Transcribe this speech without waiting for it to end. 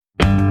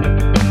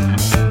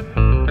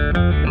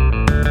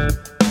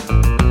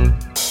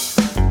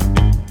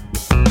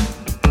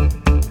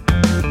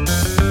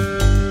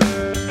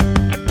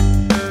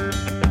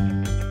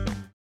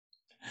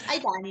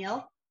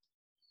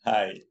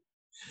Hi,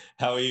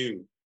 how are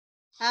you?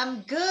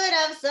 I'm good.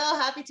 I'm so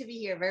happy to be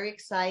here. Very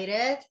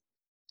excited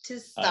to I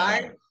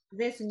start know,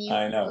 this new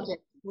I know.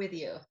 project with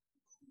you.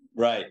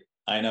 Right,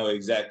 I know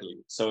exactly.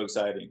 So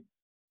exciting.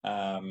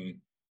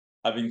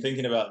 I've been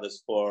thinking about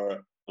this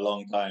for a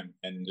long time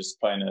and just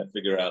trying to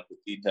figure out the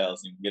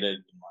details and get it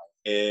in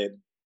my head.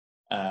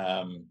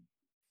 Um,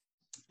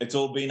 it's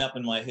all been up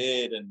in my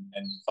head and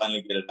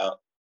finally get it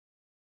out,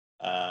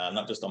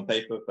 not just on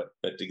paper,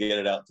 but to get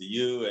it out to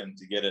you and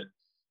to get it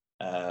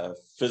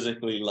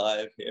physically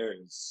live here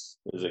is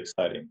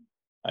exciting.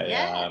 I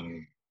Yeah.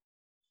 um,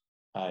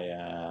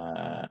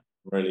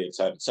 really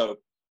excited. So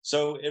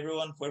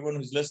everyone, for everyone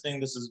who's listening,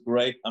 this is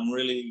great. I'm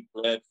really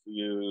glad for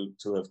you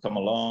to have come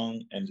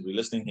along and to be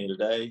listening here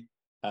today.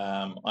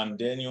 I'm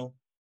Daniel.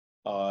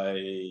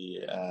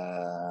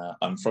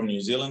 I'm from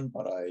New Zealand,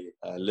 but I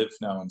live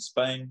now in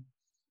Spain,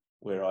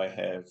 where I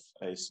have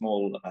a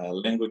small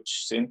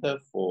language center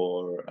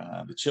for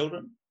the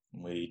children.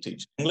 We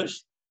teach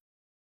English,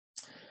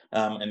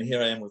 and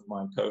here I am with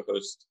my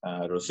co-host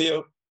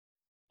Rocío.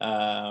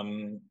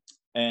 Um,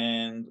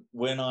 and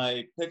when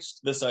I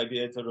pitched this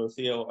idea to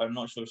Rocío, I'm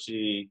not sure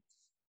she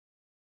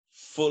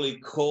fully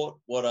caught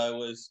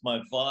my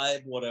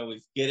vibe, what I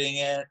was getting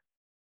at.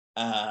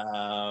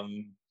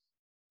 Um,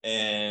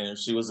 and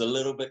she was a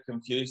little bit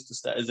confused to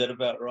start. Is that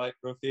about right,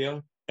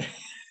 Rocío?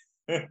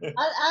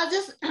 I'll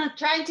just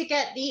trying to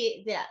get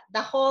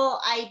the whole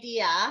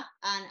idea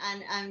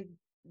and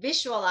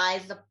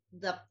visualize the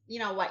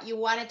what you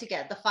wanted to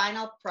get, the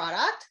final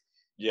product.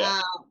 Yeah.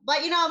 But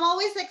I'm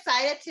always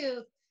excited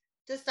to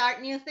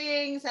start new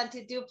things and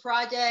to do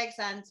projects,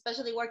 and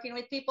especially working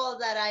with people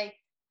that I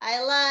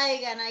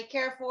like and I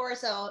care for.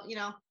 So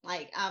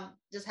like I'm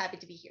just happy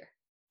to be here.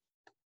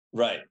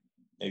 Right.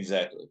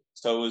 Exactly.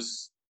 So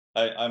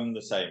I'm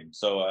the same.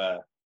 So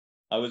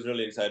I was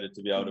really excited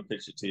to be able to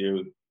pitch it to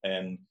you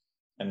and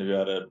to be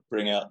able to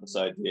bring out this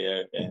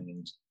idea.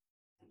 And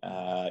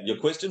your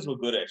questions were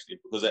good actually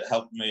because it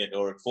helped me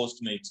or it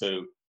forced me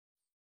to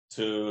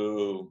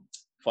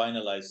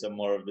finalize some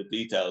more of the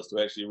details to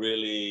actually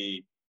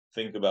really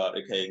think about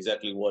okay,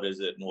 exactly what is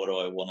it and what do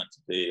I want it to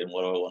be and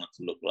what do I want it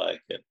to look like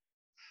and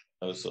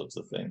those sorts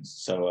of things.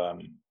 So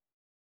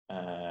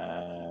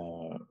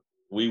uh,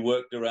 we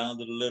worked around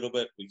it a little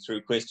bit. We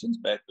threw questions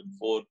back and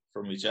forth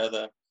from each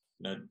other,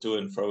 to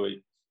and fro,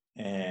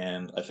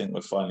 and I think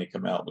we've finally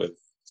come out with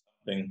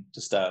something to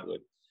start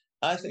with.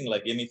 I think,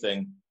 like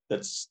anything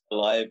that's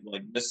alive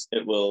like this,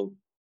 it will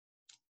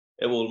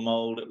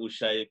mold, it will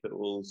shape, it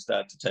will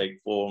start to take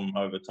form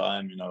over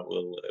time. It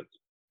will,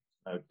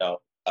 no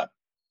doubt. But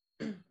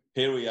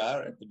here we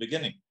are at the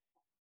beginning.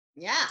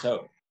 Yeah.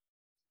 So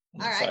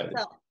I'm All right. excited.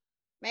 So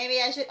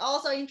maybe I should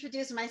also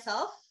introduce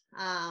myself.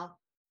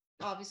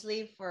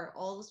 Obviously, for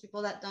all those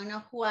people that don't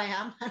know who I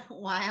am and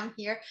why I'm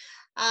here.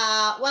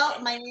 Well,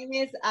 my name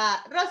is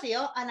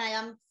Rocío, and I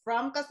am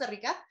from Costa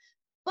Rica,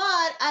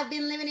 but I've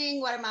been living in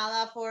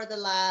Guatemala for the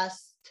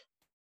last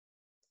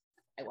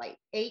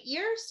 8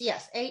 years.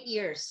 Yes, 8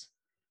 years.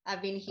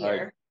 I've been All right.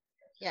 here.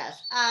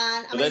 Yes,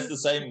 and I So that's mean, the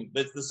same.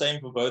 That's the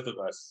same for both of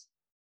us.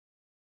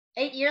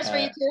 8 years for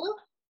you Uh, too.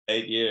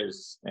 8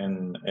 years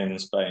in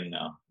Spain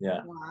now.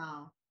 Yeah.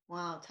 Wow,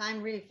 wow,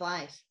 time really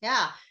flies.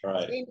 Yeah, it's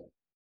Right. been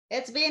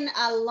it's been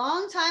a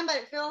long time, but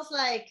it feels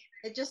like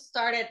it just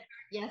started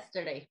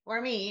yesterday. For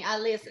me,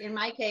 at least in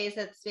my case,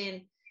 it's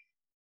been,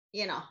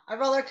 a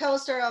roller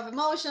coaster of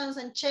emotions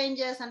and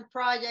changes and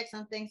projects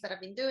and things that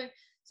I've been doing.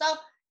 So,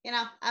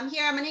 I'm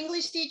here. I'm an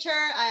English teacher.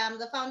 I am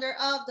the founder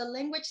of the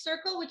Language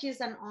Circle, which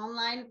is an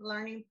online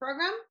learning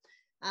program.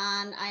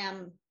 And I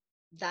am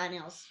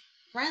Daniel's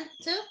friend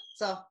too.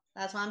 So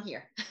that's why I'm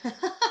here.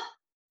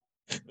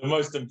 The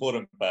most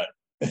important part.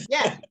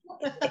 Yes.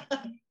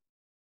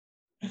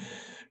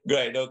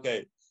 Great.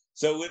 Okay.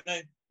 So when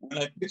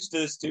I pitched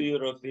this to you,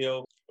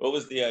 Rocío, what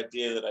was the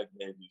idea that I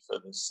gave you for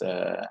this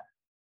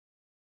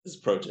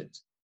project?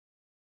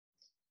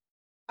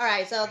 All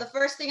right. So the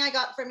first thing I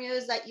got from you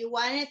is that you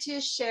wanted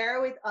to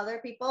share with other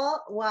people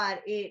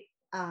what it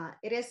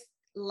is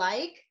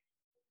like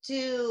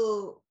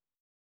to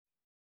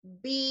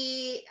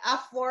be a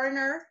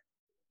foreigner,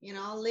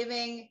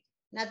 living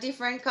in a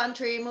different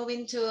country,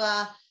 moving to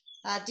a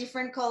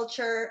different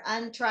culture,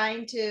 and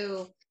trying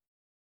to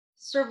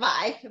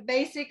survive.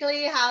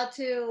 Basically, how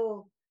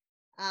to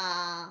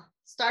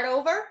start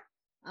over,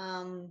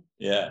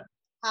 Yeah.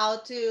 how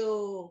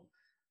to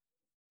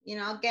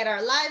get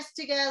our lives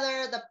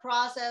together, the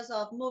process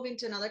of moving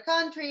to another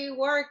country,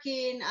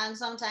 working, and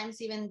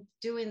sometimes even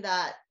doing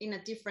that in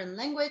a different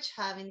language,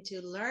 having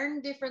to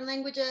learn different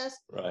languages,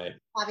 Right.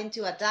 having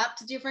to adapt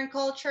to different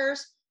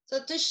cultures.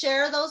 So to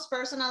share those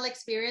personal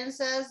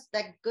experiences,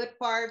 the good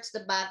parts,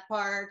 the bad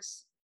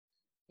parts,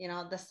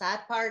 the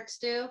sad parts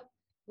too,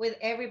 with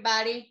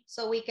everybody,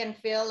 so we can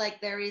feel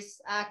like there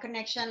is a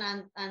connection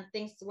and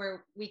things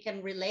where we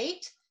can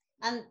relate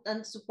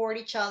and support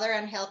each other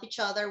and help each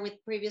other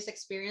with previous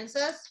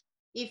experiences.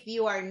 If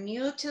you are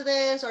new to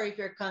this or if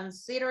you're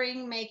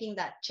considering making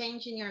that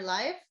change in your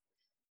life.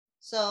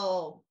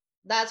 So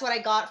that's what I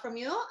got from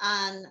you.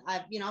 And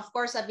I've, of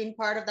course, I've been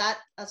part of that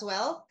as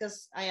well,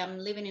 because I am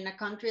living in a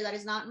country that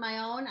is not my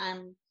own.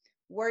 I'm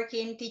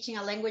working, teaching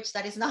a language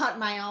that is not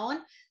my own.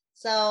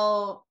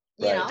 So,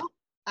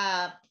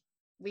 Right.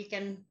 We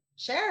can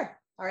share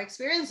our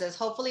experiences,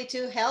 hopefully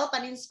to help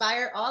and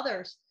inspire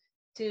others,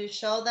 to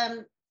show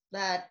them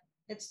that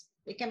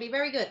it can be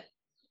very good.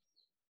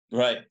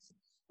 Right.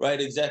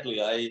 Right.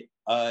 Exactly.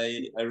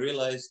 I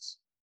realized,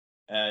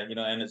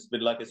 and it's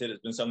been, like I said,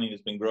 it's been something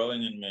that's been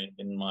growing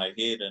in my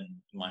head and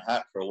in my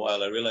heart for a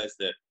while. I realized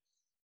that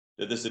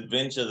this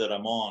adventure that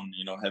I'm on,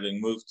 having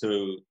moved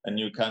to a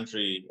new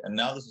country, and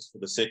now this is for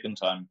the second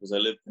time because I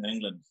lived in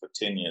England for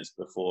 10 years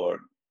before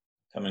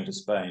coming to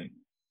Spain.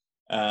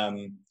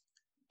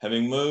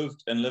 Having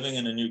moved and living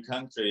in a new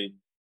country,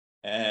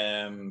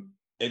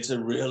 it's a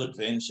real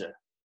adventure.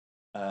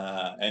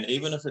 And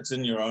even if it's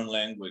in your own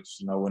language,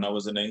 when I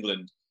was in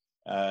England,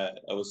 I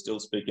was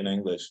still speaking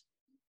English.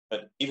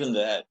 But even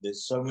that,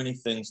 there's so many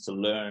things to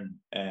learn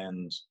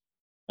and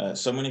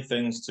so many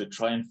things to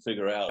try and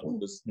figure out,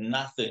 because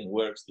nothing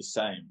works the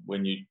same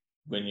when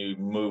you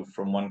move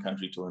from one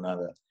country to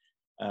another.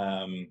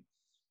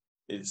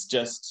 It's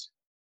just,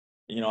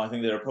 I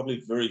think there are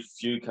probably very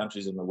few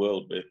countries in the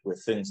world where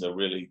things are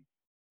really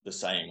the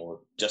same or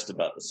just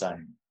about the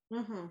same.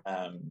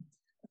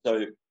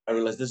 So I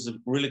realized this is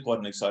really quite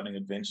an exciting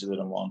adventure that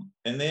I'm on.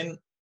 And then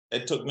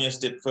it took me a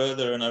step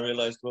further and I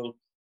realized, well,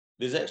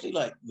 there's actually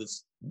like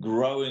this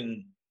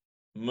growing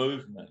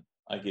movement,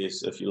 I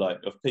guess, if you like,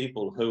 of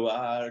people who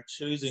are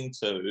choosing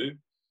to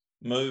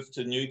move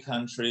to new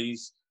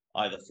countries,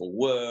 either for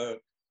work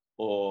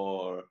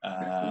or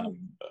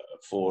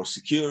for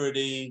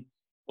security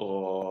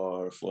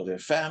or for their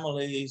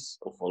families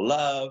or for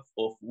love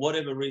or for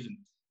whatever reason.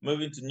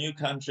 Moving to new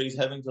countries,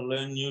 having to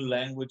learn new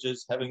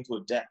languages, having to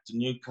adapt to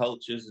new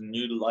cultures and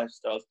new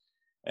lifestyles.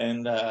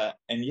 And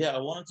yeah, I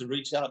wanted to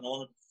reach out and I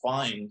wanted to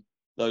find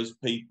those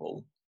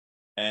people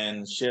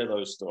and share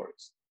those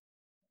stories,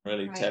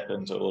 really tap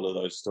into all of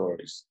those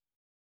stories.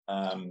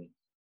 And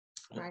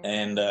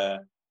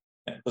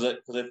because I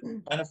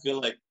kind of feel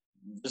like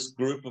this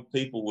group of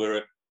people,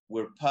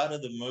 we're part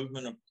of the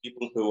movement of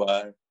people who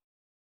are,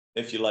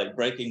 if you like,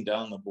 breaking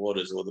down the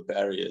borders or the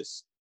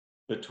barriers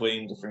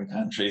between different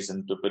countries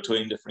and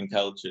between different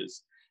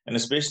cultures. And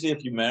especially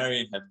if you marry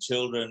and have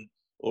children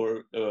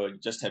or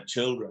just have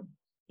children,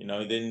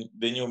 then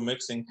you're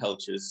mixing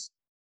cultures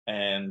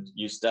and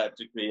you start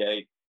to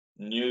create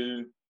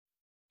new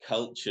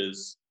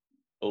cultures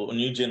or a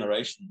new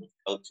generation of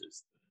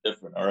cultures,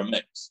 different or a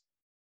mix.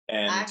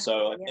 And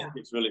so I think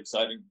it's really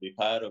exciting to be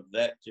part of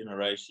that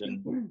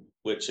generation,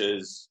 which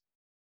is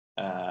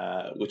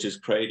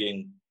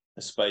creating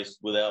a space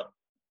without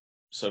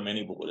so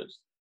many borders,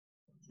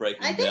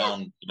 breaking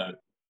down,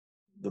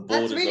 the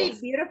borders. That's really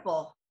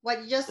beautiful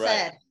what you just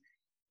said.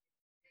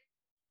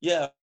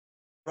 Yeah,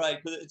 right.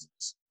 Because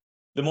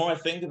the more I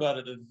think about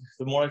it,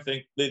 the more I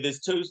think there's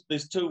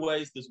two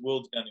ways this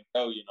world's going to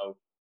go.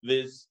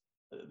 There's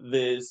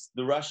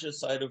the Russia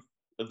side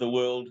of the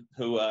world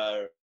who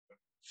are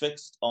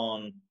fixed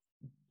on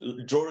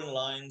drawing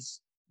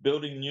lines,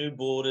 building new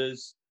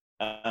borders,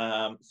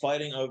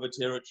 fighting over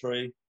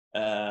territory.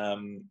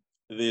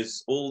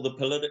 There's all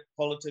the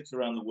politics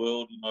around the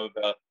world,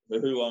 about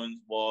who owns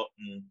what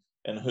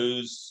and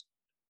who's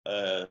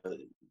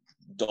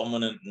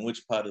dominant in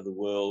which part of the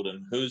world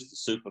and who's the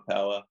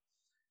superpower.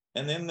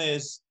 And then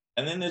there's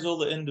all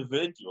the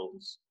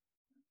individuals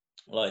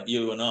like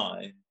you and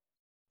I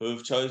who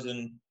have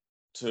chosen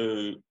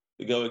to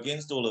go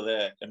against all of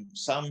that and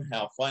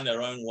somehow find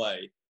our own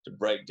way to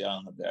break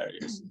down the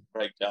barriers,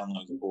 break down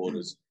those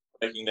borders,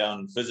 breaking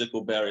down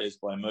physical barriers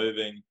by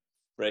moving,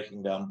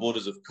 breaking down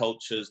borders of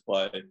cultures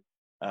by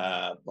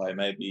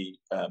maybe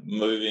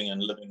moving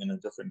and living in a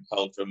different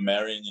culture,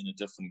 marrying in a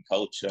different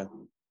culture,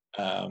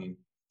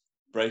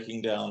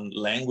 breaking down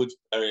language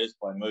barriers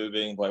by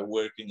moving, by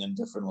working in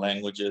different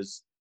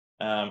languages.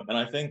 And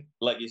I think,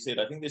 like you said,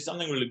 I think there's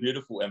something really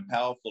beautiful and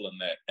powerful in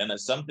that. And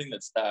it's something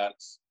that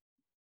starts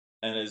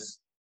and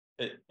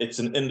it's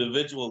an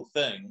individual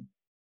thing.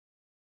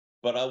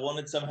 But I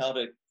wanted somehow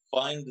to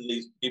find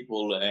these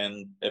people,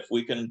 and if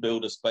we can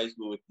build a space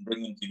where we can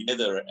bring them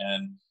together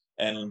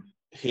and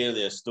hear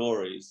their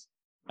stories,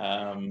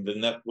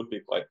 then that would be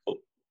quite cool.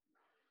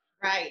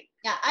 Right.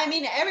 Yeah. I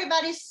mean,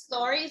 everybody's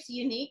story is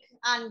unique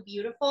and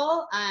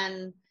beautiful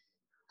and,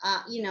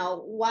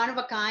 one of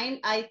a kind.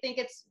 I think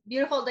it's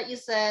beautiful that you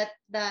said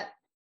that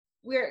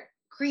we're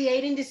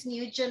creating this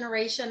new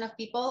generation of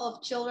people,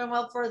 of children.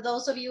 Well, for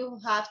those of you who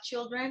have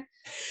children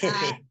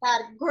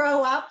that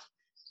grow up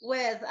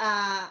with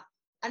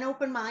an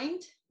open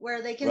mind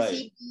where they can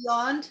see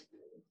beyond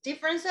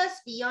differences,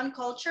 beyond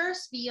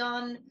cultures,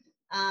 beyond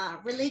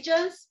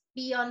religions,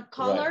 beyond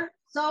color,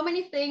 so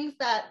many things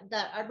that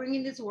are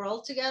bringing this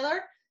world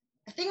together.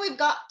 I think we've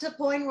got to a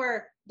point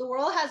where the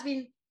world has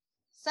been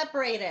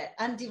separated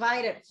and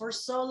divided for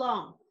so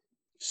long.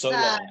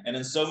 And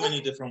in so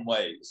many different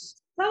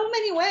ways. So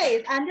many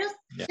ways. And just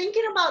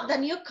thinking about the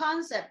new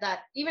concept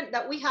that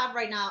we have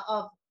right now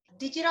of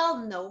digital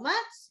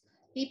nomads,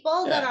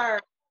 people that are,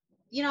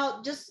 you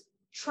know, just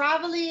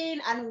traveling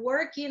and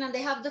working, and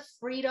they have the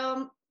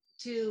freedom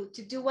to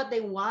do what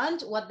they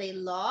want, what they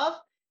love,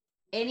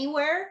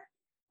 anywhere.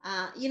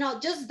 You know,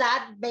 just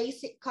that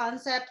basic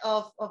concept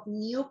of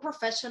new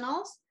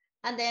professionals,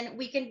 and then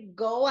we can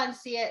go and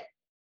see it,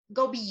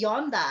 go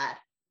beyond that,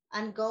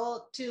 and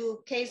go to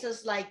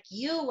cases like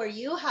you, where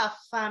you have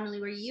family,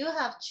 where you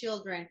have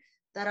children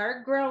that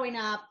are growing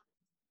up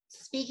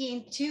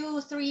speaking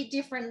 2 3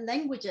 different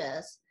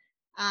languages,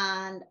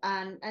 and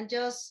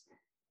just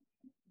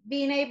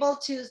being able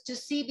to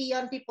see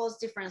beyond people's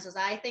differences.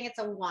 I think it's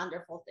a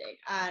wonderful thing,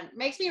 and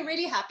makes me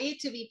really happy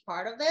to be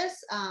part of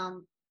this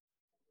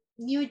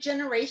new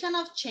generation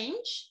of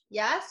change.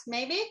 Yes,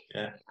 maybe.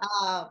 Yeah.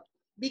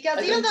 Because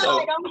I even think though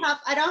so.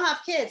 I don't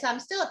have kids, I'm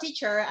still a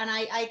teacher, and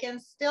I can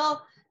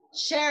still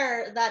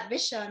share that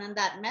vision and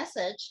that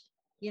message,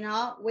 you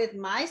know, with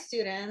my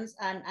students,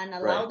 and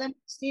allow Right. them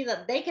to see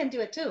that they can do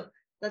it too,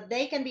 that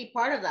they can be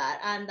part of that,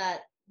 and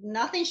that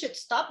nothing should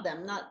stop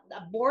them. Not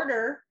a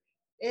border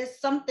is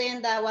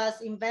something that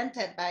was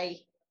invented by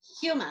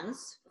humans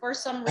for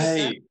some reason.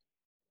 Hey,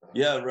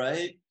 yeah,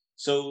 right.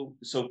 So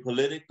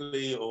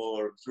politically,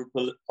 or through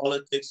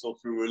politics, or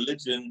through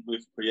religion,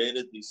 we've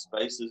created these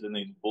spaces and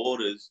these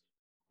borders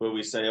where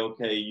we say,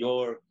 okay,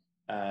 you're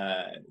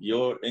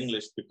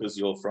English because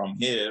you're from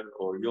here,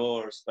 or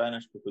you're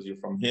Spanish because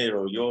you're from here,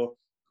 or you're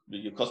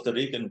Costa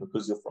Rican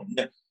because you're from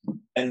here.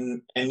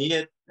 And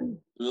yet,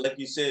 like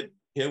you said,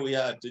 here we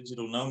are,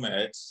 digital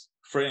nomads,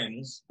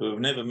 friends who have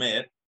never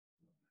met,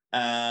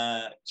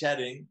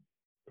 chatting,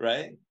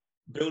 right?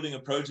 Building a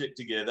project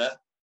together,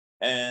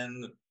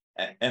 and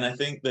and I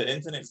think the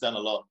internet's done a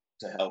lot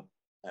to help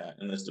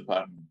in this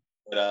department.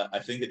 But I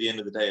think at the end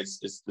of the day,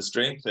 it's the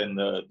strength and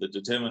the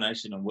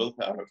determination and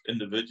willpower of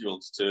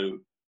individuals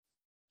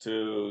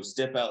to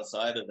step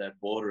outside of that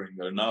border and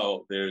go,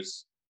 no,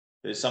 there's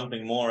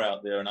something more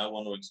out there, and I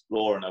want to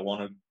explore, and I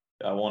want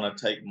to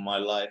take my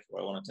life, or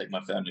I want to take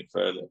my family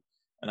further.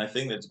 And I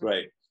think that's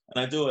great.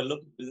 And I look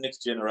at the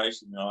next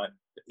generation, you know,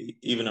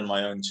 even in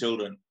my own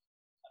children,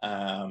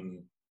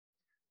 um,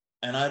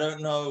 and I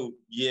don't know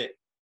yet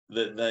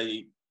that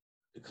they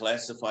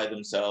classify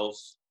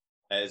themselves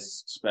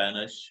as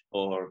Spanish,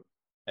 or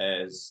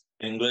as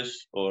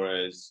English, or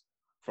as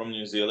from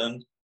New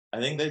Zealand.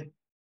 I think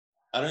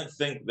I don't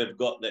think they've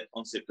got that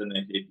concept in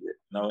their head yet,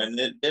 you know, and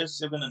they're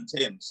 7 and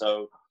 10.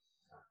 So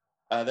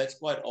that's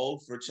quite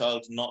old for a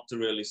child not to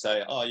really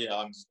say, oh yeah,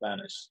 I'm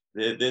Spanish.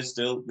 They're just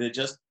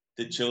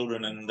the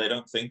children, and they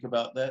don't think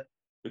about that,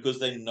 because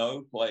they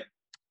know quite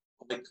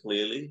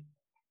clearly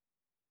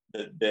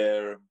that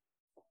their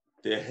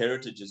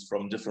heritage is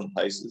from different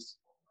places.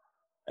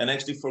 And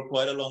actually, for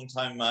quite a long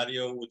time,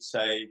 Mario would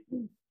say,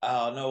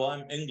 "Oh no,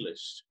 I'm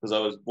English because I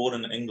was born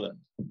in England."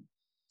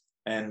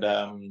 And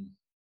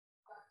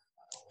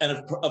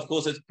of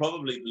course, it's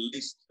probably the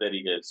least that he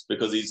is,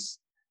 because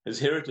his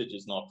heritage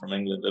is not from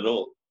England at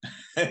all.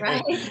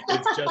 Right.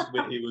 It's just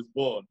where he was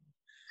born.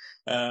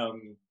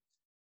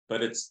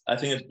 But I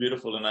think it's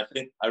beautiful, and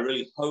I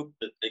really hope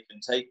that they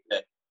can take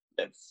that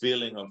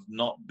feeling of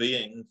not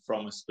being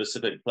from a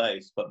specific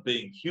place, but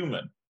being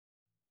human,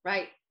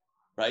 Right.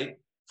 right,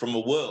 from a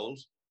world,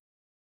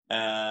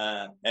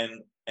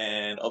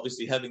 and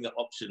obviously having the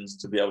options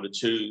to be able to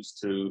choose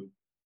to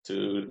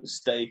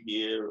stay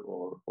here,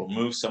 or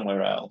move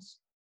somewhere else.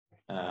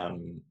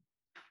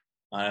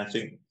 I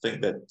think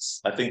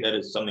that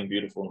is something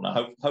beautiful,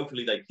 and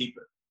hopefully they keep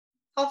it.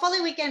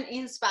 Hopefully we can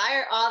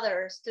inspire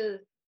others to,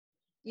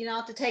 you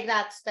know, to take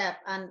that step,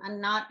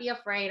 and not be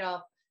afraid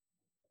of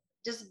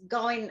just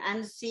going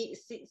and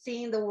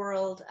seeing the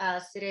world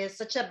as it is,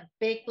 such a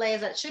big place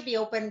that should be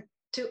open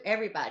to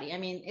everybody. I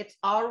mean, it's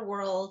our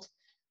world.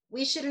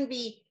 We shouldn't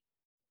be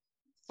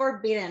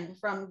forbidden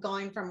from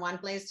going from one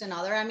place to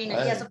another. I mean,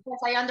 yes, of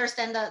course, I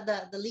understand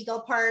the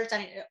legal parts,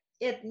 and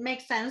it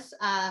makes sense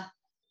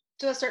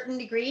to a certain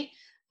degree,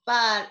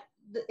 but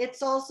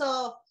it's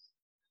also,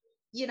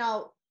 you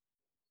know,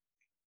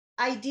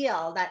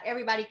 ideal that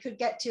everybody could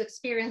get to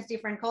experience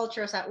different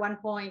cultures at one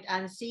point,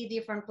 and see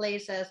different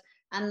places,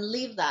 and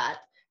live that,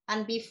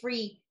 and be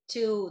free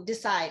to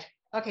decide,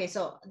 okay,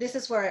 so this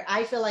is where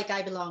I feel like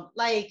I belong.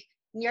 Like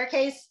in your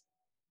case,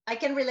 I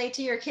can relate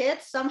to your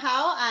kids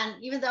somehow,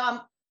 and even though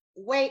I'm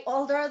way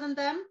older than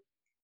them,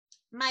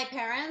 my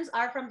parents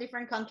are from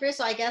different countries,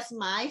 so I guess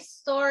my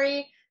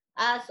story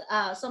as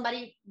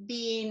somebody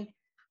being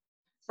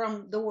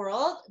from the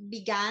world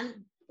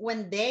began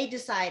when they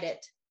decided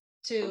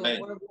to, Right.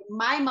 or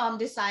my mom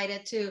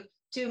decided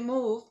to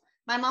move.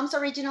 My mom's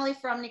originally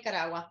from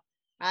Nicaragua,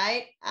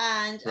 right?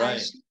 And Right.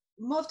 she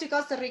moved to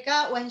Costa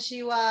Rica when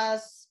she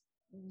was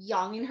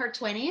young, in her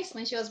 20s,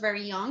 when she was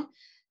very young.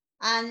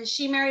 And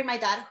she married my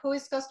dad, who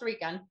is Costa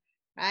Rican,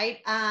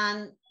 right?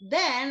 And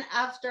then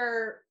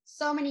after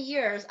so many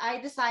years, I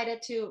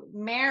decided to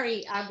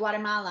marry a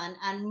Guatemalan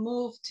and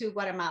move to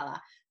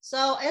Guatemala.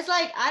 So it's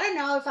like, I don't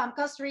know if I'm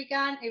Costa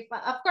Rican, if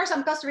of course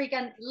I'm Costa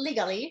Rican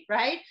legally,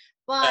 right?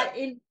 But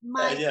in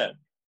Yeah.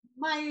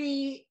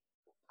 my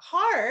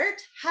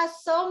heart has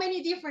so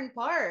many different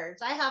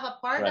parts. I have a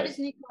part that Right. is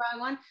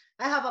Nicaraguan,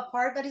 I have a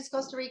part that is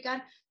Costa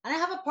Rican, and I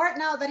have a part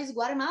now that is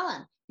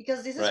Guatemalan,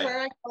 because this is Right. where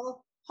I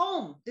call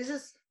home. This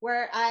is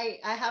where I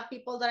have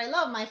people that I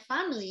love. My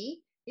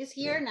family is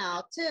here Yeah.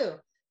 now too.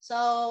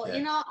 So,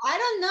 Yeah. I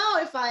don't know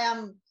if I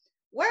am,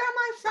 where am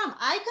I from?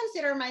 I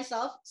consider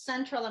myself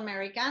Central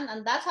American,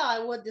 and that's how I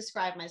would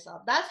describe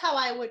myself. That's how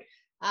I would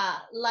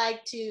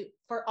like to,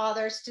 for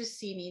others to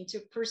see me, to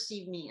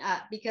perceive me,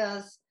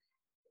 because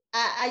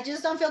I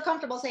just don't feel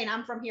comfortable saying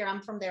I'm from here,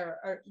 I'm from there,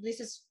 or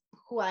this is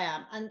who I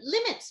am, and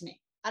limits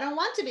me. I don't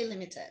want to be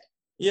limited.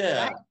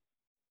 Yeah. Right?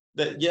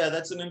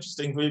 That's an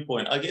interesting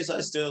viewpoint. I guess I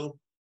still,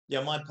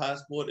 my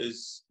passport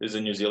is a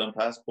New Zealand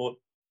passport,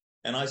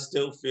 and I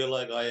still feel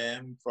like I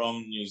am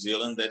from New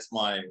Zealand. That's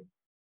my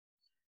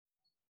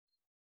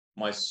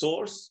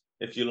source,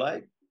 if you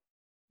like.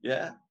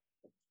 Yeah.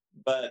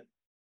 But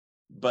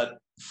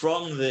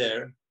from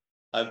there,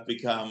 I've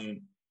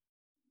become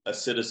a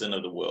citizen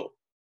of the world.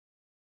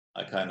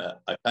 I kind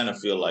of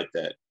feel like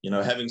that.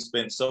 Having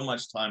spent so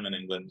much time in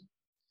England,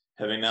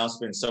 having now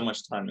spent so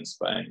much time in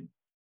Spain,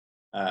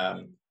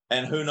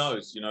 and who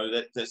knows?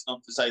 That's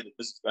not to say that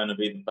this is going to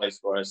be the place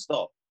where I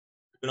stop.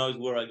 Who knows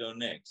where I go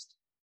next?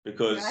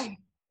 Because Right.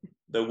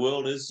 the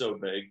world is so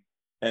big,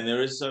 and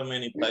there is so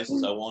many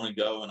places I want to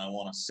go and I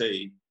want to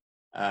see.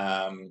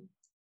 Um,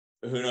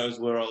 who knows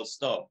where I'll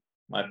stop?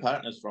 My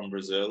partner's from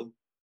Brazil.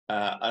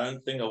 I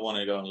don't think I want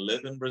to go and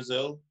live in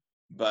Brazil,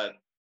 but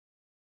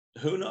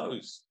who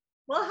knows?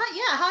 Well,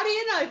 yeah. How do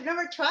you know? You've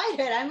never tried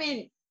it. I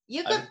mean,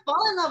 you could I've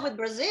fall in love with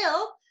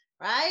Brazil,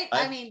 right?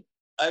 I I've mean,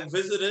 I've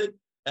visited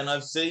and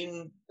I've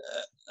seen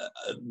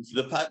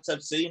the parts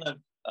I've seen.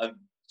 I've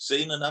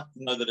seen enough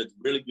to know that it's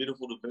really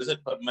beautiful to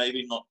visit, but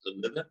maybe not to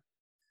live in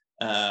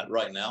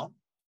right now.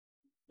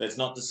 That's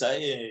not to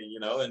say,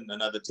 in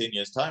another 10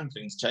 years' time,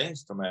 things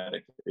change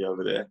dramatically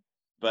over there.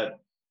 But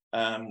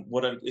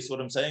what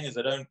I'm saying is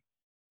I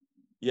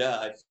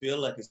feel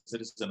like a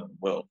citizen of the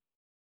world.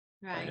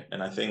 right. Right?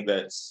 And I think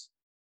that's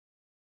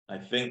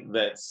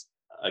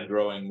a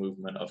growing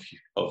movement of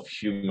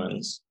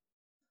humans,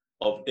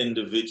 of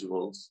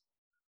individuals,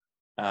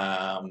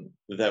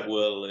 that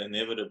will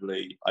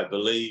inevitably, I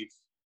believe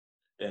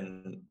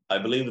in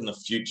the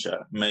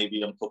future.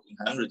 Maybe I'm talking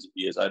hundreds of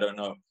years, I don't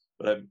know,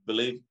 but I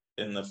believe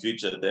in the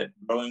future that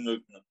growing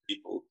movement of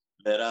people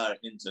that are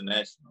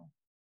international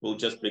will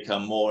just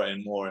become more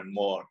and more and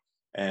more,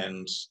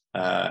 and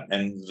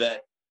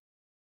that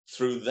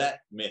through that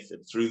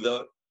method, through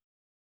the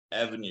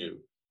avenue,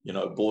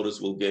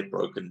 borders will get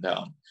broken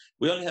down.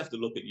 We only have to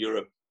look at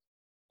Europe.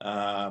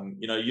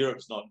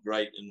 Europe's not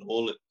great in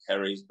all it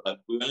carries, but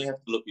we only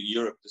have to look at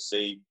Europe to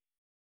see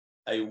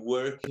a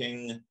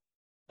working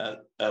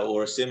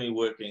or a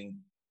semi-working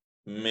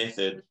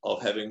method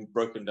of having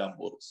broken down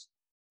borders.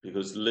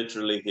 Because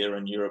literally here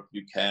in Europe,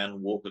 you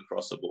can walk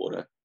across a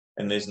border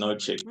and there's no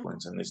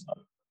checkpoints and there's no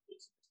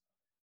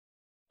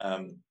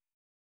um,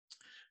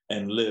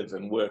 and live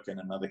and work in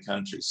another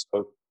country.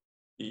 So,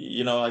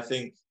 I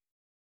think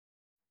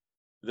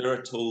there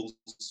are tools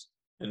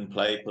in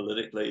play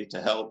politically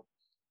to help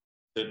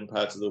certain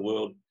parts of the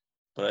world,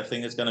 but I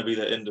think it's going to be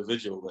the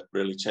individual that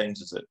really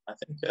changes it. I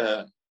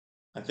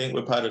think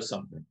we're part of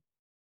something.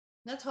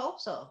 Let's hope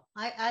so.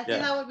 I think Yeah.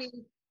 that would be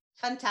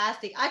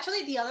fantastic.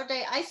 Actually, the other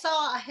day I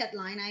saw a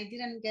headline. I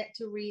didn't get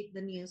to read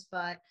the news,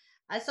 but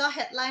I saw a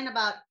headline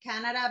about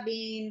Canada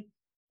being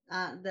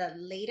the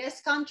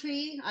latest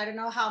country. I don't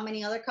know how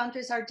many other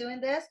countries are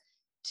doing this,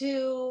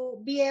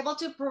 to be able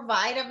to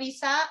provide a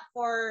visa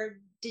for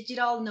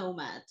digital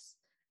nomads.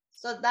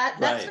 So that's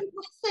Right.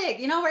 fantastic.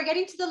 We're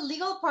getting to the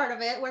legal part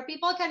of it, where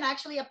people can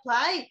actually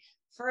apply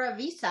for a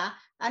visa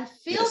and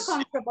feel Yes.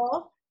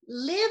 comfortable,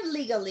 live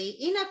legally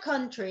in a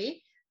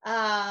country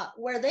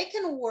where they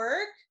can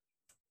work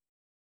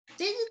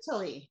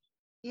digitally.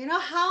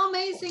 How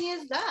amazing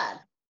is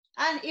that?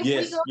 And if we go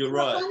Yes, you're to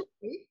a right.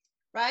 country,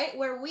 right,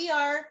 where we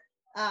are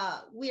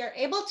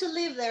able to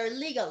live there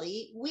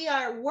legally, we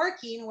are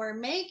working, we're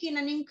making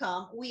an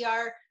income, we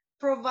are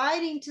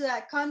providing to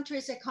that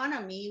country's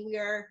economy,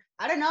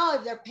 I don't know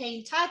if they're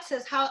paying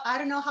taxes, I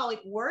don't know how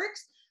it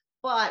works,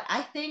 but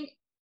I think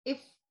if,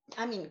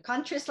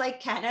 countries like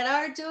Canada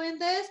are doing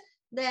this,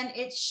 then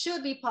it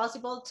should be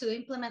possible to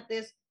implement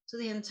this to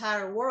the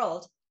entire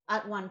world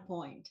at one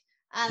point.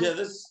 Yeah, And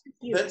that's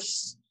huge.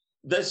 that's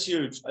that's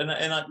huge, and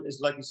it's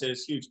like you said,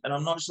 it's huge, and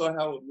I'm not sure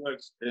how it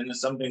works, and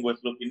it's something worth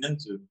looking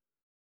into.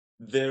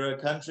 There are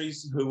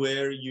countries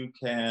where you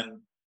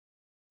can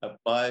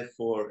apply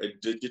for a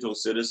digital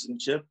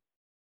citizenship,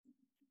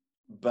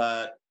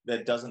 but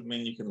that doesn't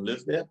mean you can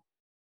live there.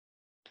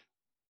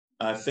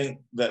 I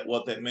think that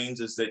what that means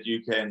is that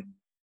you can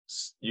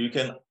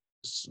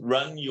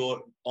run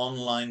your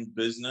online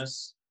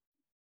business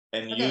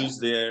and Okay. use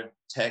their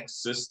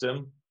tax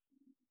system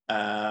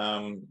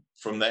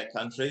from that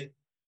country.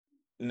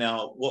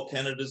 Now, what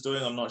Canada's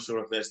doing, I'm not sure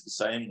if that's the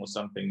same or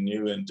something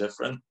new and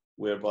different,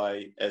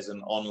 whereby as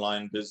an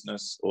online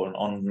business or an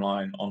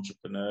online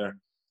entrepreneur,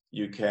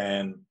 you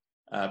can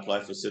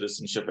apply for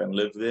citizenship and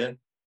live there.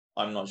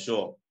 I'm not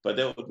sure, but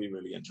that would be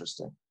really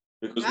interesting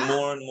because Yeah.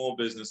 more and more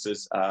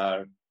businesses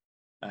are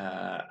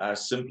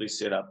simply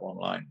set up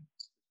online.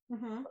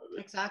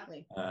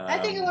 Exactly. I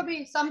think it would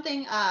be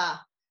something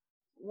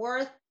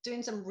worth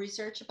doing some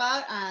research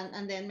about,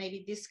 and then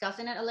maybe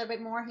discussing it a little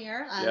bit more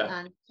here,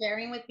 and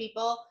sharing with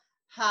people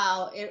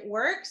how it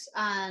works,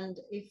 and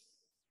if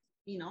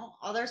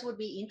others would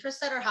be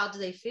interested, or how do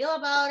they feel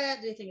about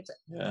it. Do you think it's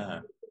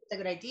a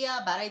good idea,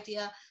 bad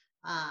idea?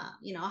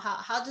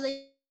 How do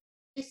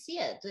they see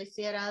it? Do they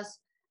see it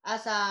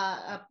as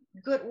a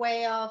good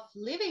way of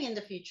living in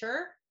the future?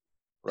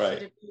 Right.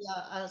 Should it be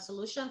a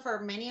solution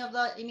for many of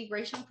the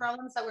immigration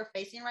problems that we're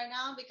facing right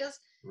now? Because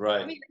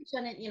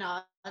immigration,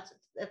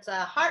 it's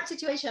a hard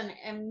situation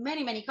in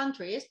many, many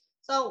countries.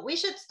 So we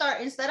should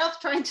start, instead of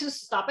trying to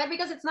stop it,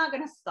 because it's not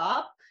going to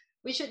stop,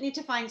 we should need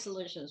to find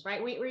solutions,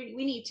 right?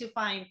 We need to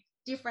find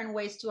different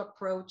ways to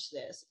approach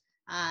this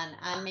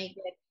and make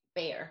it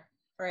fair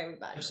for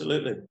everybody.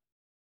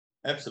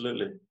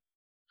 Absolutely.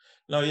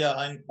 No, yeah,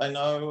 I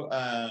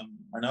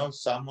know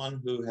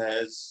someone who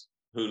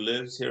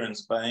lives here in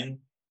Spain,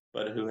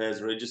 but who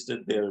has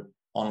registered their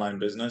online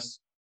business,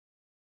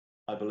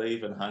 I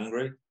believe, in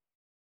Hungary,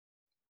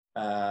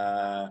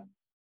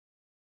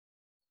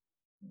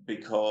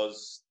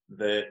 because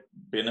that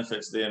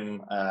benefits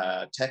them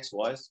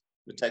tax-wise.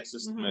 The tax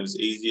system is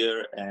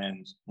easier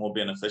and more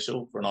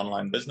beneficial for an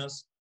online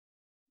business,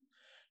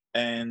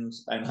 and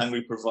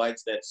Hungary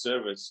provides that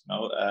service.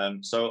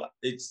 So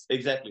it's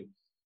exactly.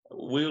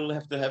 We'll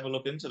have to have a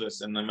look into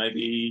this, and then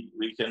maybe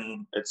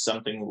it's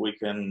something we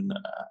can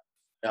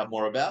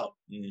more about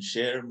and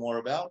share more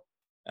about,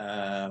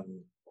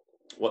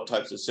 what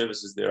types of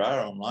services there are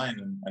online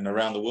and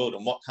around the world,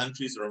 and what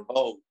countries are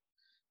involved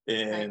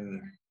in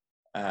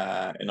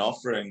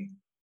offering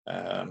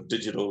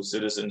digital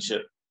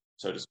citizenship,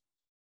 so to speak.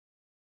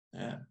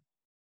 Yeah.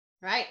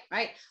 Right.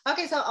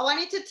 Okay, so I want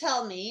you to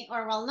tell me,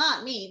 or well,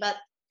 not me, but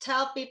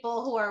tell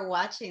people who are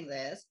watching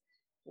this,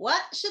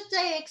 what should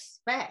they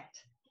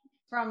expect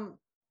from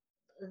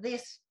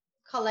this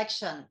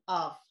collection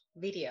of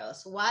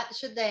videos? What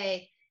should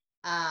they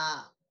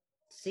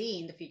see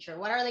in the future?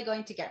 What are they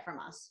going to get from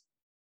us?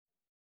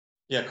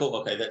 Yeah, cool.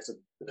 Okay, that's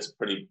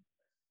pretty.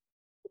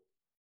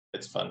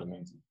 It's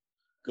fundamental.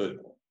 Good.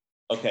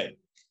 Okay.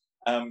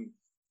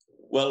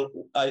 Well,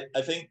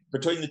 I think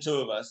between the two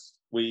of us,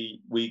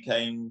 we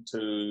came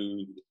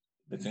to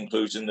the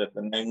conclusion that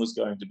the name was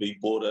going to be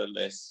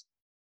Borderless,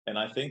 and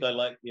I think I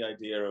like the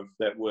idea of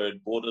that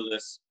word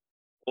borderless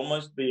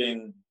almost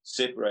being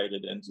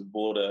separated into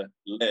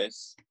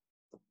borderless,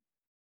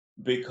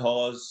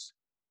 because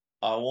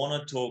I want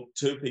to talk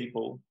to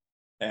people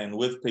and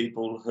with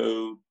people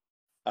who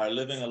are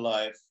living a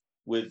life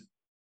with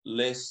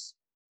less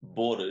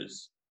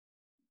borders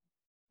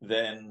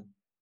than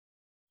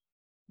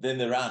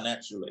there are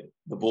naturally.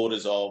 The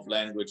borders of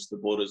language, the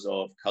borders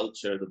of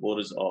culture, the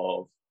borders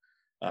of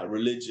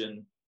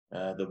religion,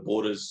 the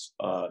borders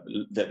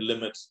that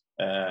limit,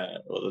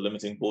 or the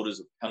limiting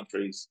borders of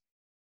countries.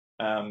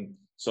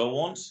 So I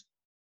want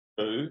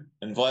to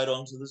invite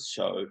onto this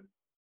show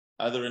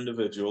other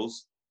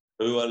individuals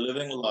who are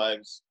living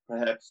lives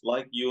perhaps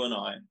like you and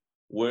I,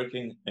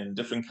 working in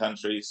different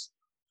countries,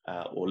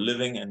 or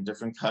living in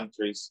different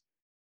countries,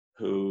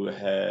 who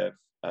have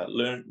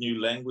learned new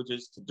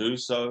languages to do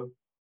so,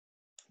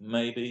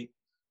 maybe,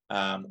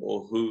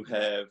 or who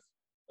have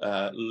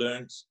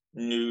learned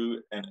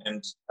new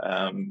and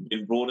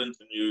been brought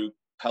into new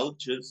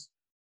cultures,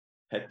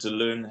 had to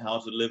learn how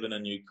to live in a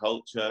new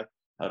culture,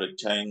 how to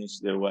change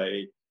their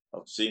way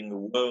of seeing the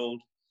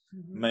world.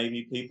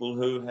 Maybe people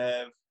who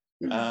have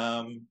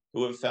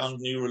found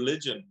new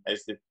religion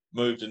as they've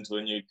moved into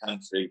a new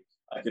country.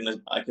 I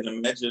can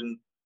imagine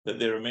that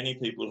there are many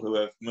people who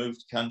have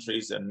moved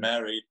countries and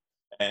married,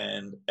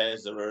 and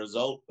as a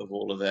result of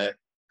all of that,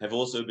 have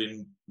also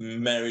been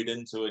married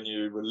into a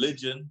new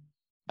religion,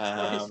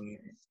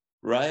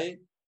 right?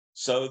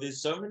 So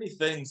there's so many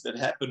things that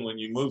happen when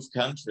you move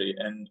country,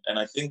 and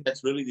I think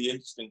that's really the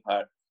interesting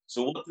part.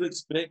 So what to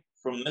expect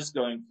from this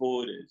going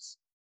forward is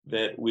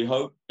that we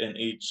hope in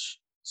each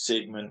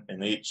segment,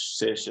 in each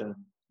session,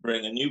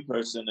 bring a new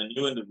person, a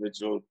new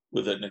individual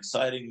with an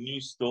exciting new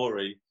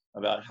story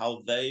about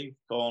how they've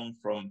gone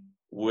from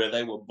where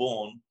they were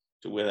born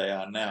to where they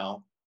are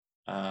now,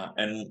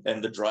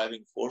 and the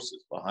driving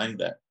forces behind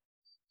that.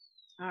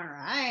 All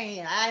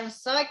right. I'm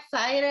so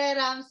excited.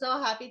 I'm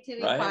so happy to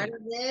be part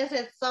of this.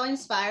 It's so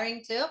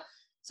inspiring too.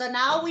 So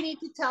now we need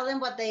to tell them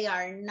what they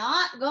are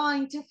not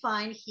going to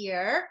find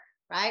here,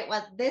 right?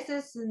 What this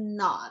is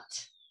not.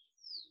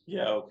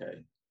 Yeah,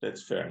 okay.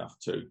 That's fair enough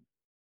too.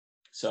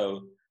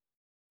 So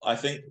I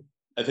think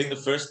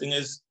the first thing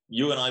is,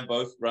 you and I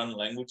both run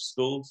language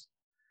schools.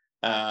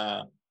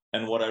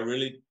 And what I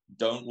really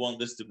don't want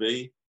this to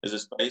be is a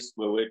space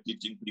where we're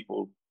teaching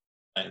people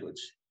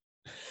language.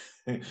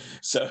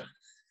 So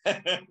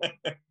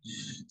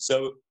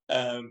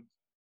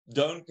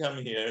don't come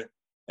here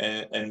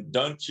and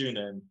don't tune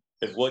in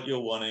if what you're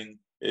wanting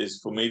is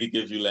for me to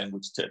give you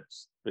language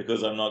tips,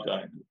 because I'm not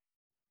going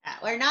to.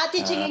 We're not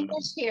teaching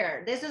English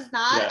here. This is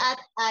not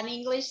an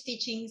English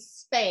teaching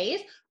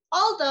space,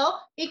 although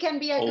it can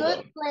be a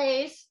good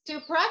place to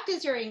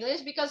practice your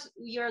English because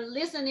you're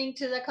listening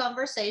to the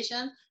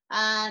conversation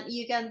and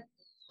you can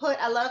put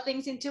a lot of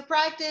things into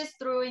practice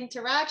through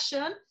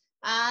interaction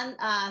and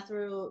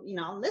through, you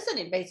know,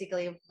 listening,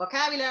 basically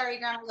vocabulary,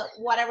 grammar,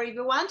 whatever. If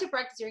you want to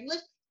practice your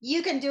English,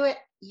 you can do it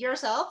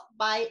yourself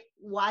by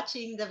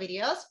watching the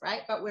videos,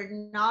 right? But we're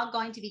not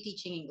going to be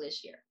teaching English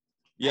here.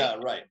 Yeah,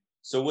 right.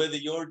 So whether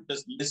you're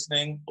just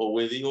listening or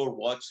whether you're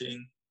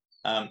watching,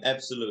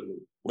 absolutely.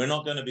 We're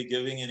not going to be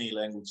giving any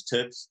language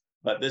tips,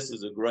 but this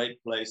is a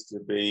great place to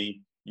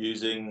be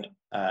using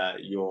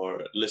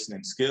your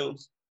listening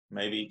skills,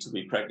 maybe to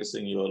be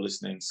practicing your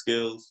listening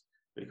skills,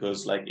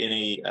 because like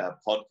any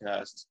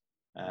podcast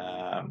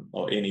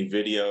or any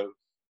video,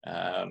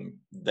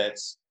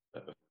 that's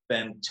a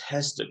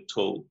fantastic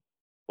tool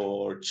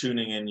for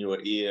tuning in your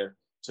ear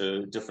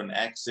to different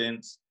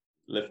accents,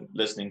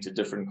 listening to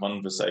different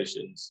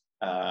conversations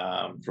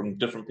from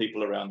different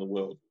people around the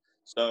world.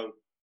 So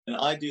an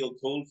ideal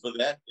tool for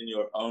that in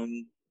your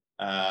own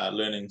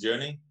learning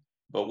journey,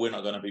 but we're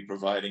not going to be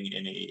providing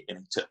any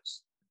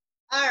tips.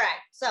 All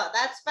right, so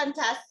that's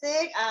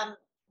fantastic.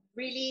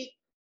 Really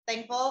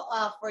thankful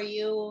for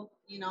you,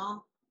 you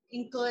know,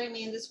 including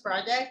me in this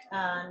project,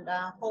 and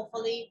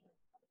hopefully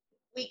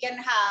we can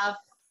have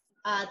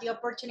the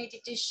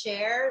opportunity to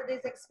share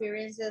these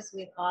experiences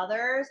with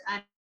others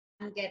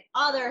and get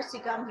others to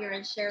come here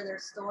and share their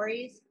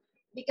stories,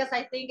 because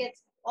I think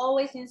it's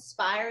always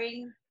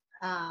inspiring,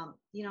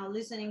 you know,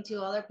 listening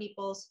to other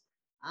people's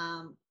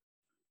um,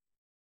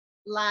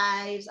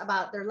 lives,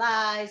 about their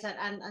lives,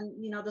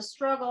 and you know, the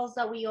struggles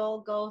that we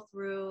all go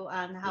through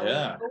and how we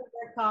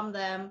overcome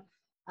them,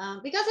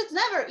 because it's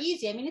never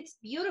easy. I mean, it's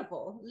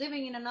beautiful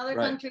living in another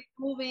country,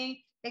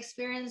 moving,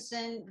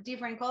 experiencing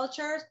different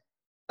cultures,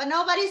 but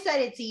nobody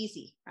said it's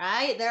easy,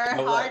 right? There are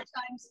hard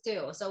times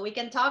too, so we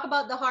can talk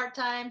about the hard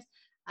times,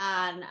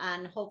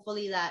 and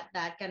hopefully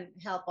that can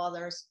help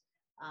others,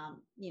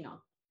 you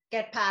know,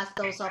 get past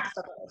those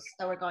obstacles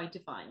that we're going to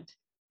find.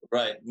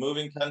 Right.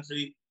 Moving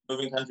country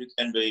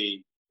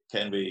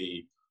can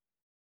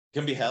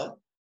be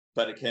hell,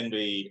 but it can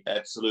be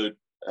absolute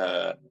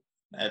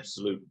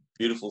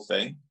beautiful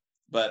thing.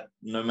 But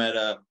no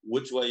matter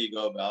which way you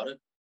go about it,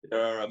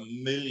 there are a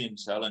million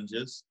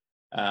challenges.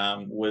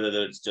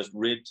 Whether it's just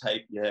red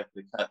tape you have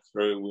to cut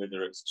through,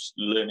 whether it's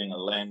learning a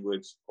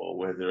language, or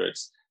whether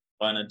it's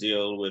trying to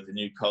deal with a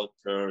new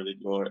culture that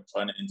you're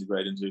trying to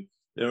integrate into.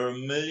 There are a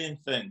million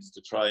things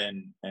to try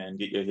and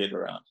get your head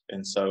around.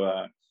 And so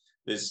I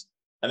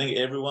think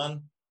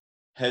everyone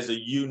has a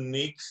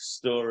unique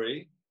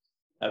story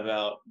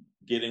about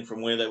getting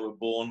from where they were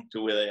born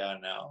to where they are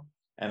now.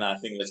 And I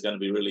think that's going to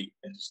be really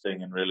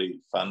interesting and really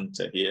fun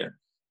to hear.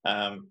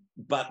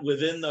 But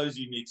within those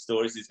unique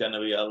stories, there's going to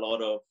be a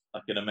lot of,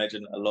 I can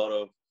imagine, a lot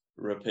of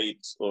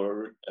repeats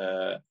or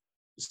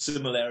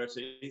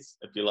similarities,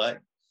 if you like,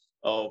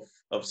 of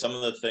some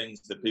of the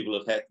things that people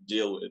have had to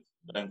deal with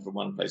going from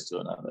one place to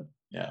another.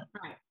 Yeah.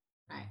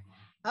 Right.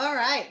 All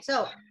right.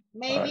 So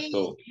maybe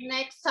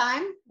next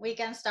time we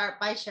can start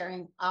by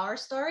sharing our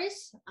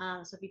stories,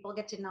 so people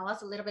get to know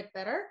us a little bit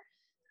better.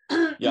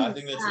 Yeah, I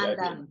think that's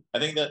the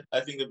idea. I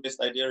think the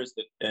best idea is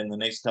that in the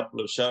next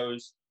couple of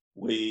shows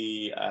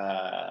we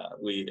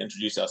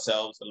introduce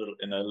ourselves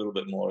in a little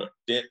bit more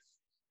depth,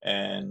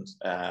 and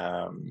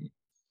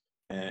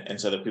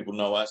so that people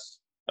know us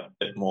a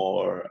bit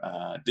more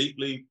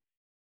deeply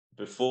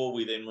before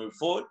we then move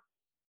forward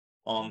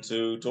on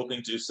to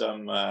talking to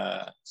some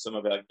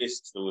of our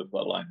guests that we've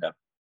got lined up.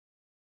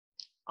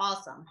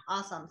 Awesome.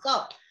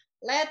 So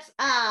let's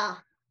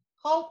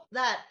hope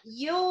that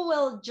you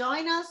will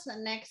join us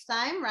next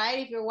time, right?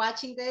 If you're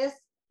watching this,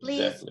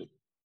 please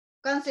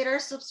consider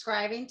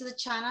subscribing to the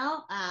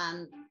channel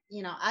and,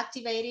 you know,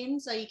 activating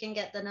so you can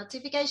get the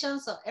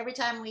notifications. So every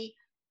time we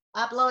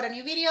upload a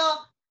new video,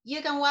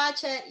 you can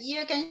watch it,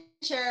 you can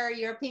share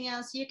your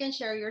opinions, you can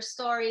share your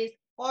stories,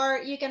 or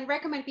you can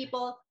recommend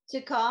people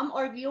to come,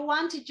 or if you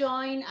want to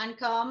join and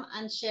come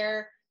and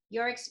share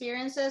your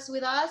experiences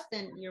with us,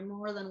 then you're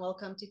more than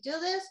welcome to do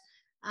this.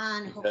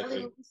 And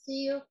hopefully we'll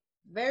see you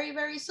very,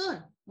 very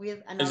soon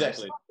with another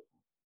story.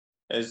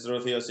 As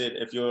Rocío said,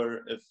 if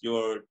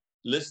you're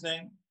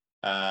listening,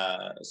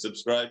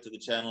 subscribe to the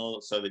channel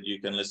so that you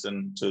can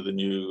listen to the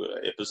new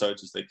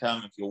episodes as they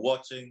come. If you're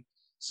watching,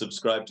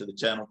 subscribe to the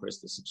channel, press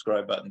the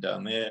subscribe button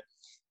down there.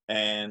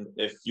 And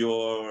if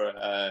you're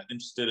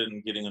interested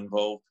in getting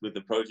involved with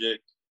the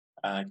project,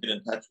 get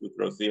in touch with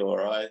Rocío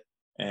or I,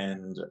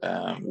 and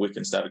we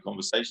can start a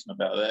conversation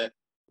about that.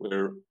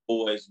 We're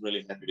always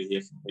really happy to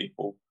hear from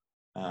people.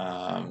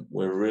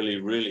 We're really,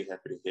 really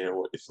happy to hear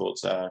what your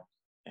thoughts are,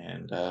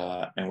 and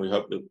we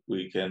hope that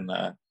we can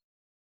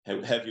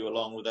have you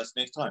along with us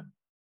next time.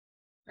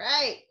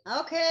 Right.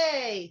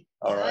 Okay.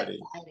 All righty.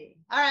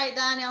 All right,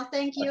 Daniel.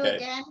 Thank you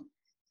again.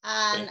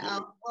 And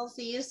we'll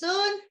see you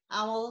soon.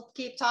 And we'll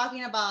keep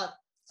talking about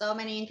so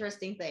many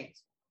interesting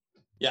things.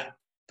 Yeah,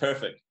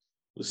 perfect.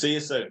 We'll see you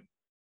soon.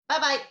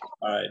 Bye-bye.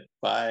 All right.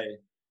 Bye.